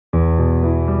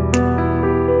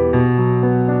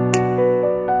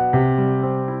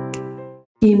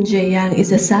Kim Jae-young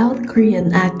is a South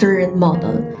Korean actor and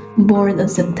model, born on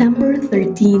September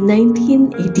 13,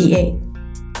 1988,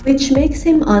 which makes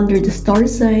him under the star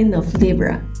sign of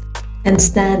Libra, and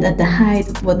stand at the height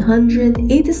of 186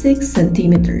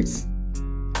 centimeters.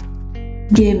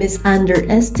 Kim is under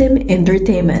esteemed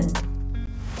entertainment.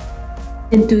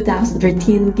 In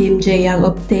 2013, Kim Jae-young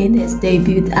obtained his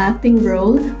debut acting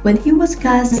role when he was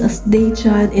cast as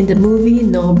Dae-chan in the movie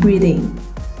No Breathing.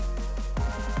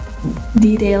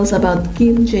 Details about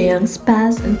Kim Jae-young's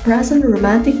past and present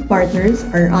romantic partners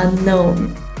are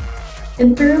unknown.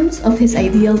 In terms of his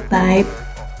ideal type,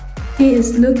 he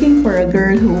is looking for a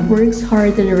girl who works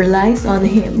hard and relies on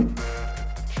him.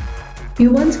 He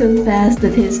once confessed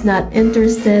that he is not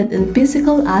interested in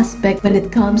physical aspect when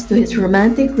it comes to his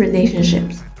romantic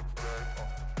relationships.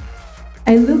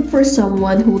 I look for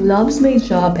someone who loves my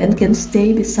job and can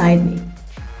stay beside me,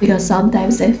 because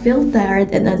sometimes I feel tired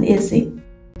and uneasy.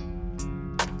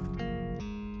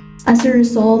 As a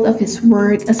result of his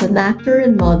work as an actor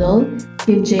and model,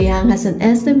 Kim Jae-young has an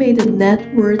estimated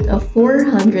net worth of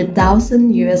 $400,000.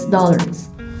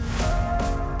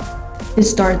 He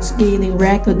starts gaining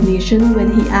recognition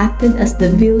when he acted as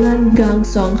the villain Kang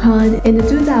Song-hun in the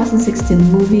 2016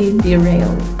 movie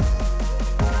Derailed.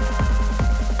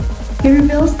 He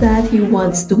reveals that he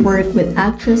wants to work with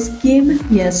actress Kim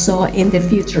Jae-young in the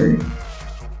future.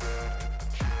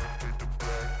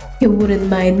 He wouldn't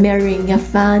mind marrying a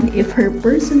fan if her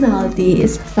personality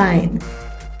is fine.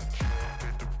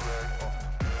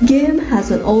 Kim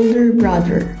has an older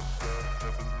brother.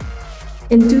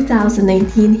 In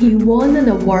 2019, he won an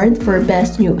award for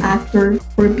Best New Actor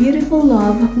for Beautiful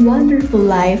Love, Wonderful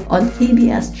Life on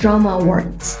KBS Drama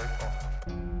Awards.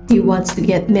 He wants to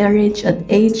get married at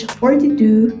age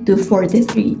 42 to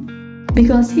 43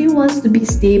 because he wants to be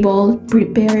stable,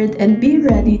 prepared, and be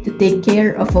ready to take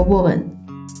care of a woman.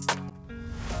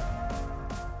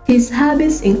 His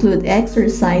hobbies include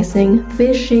exercising,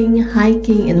 fishing,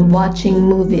 hiking, and watching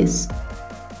movies.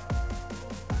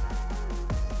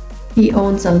 He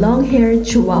owns a long-haired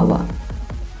chihuahua.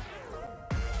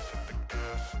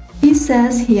 He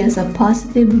says he has a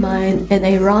positive mind and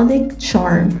ironic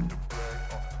charm.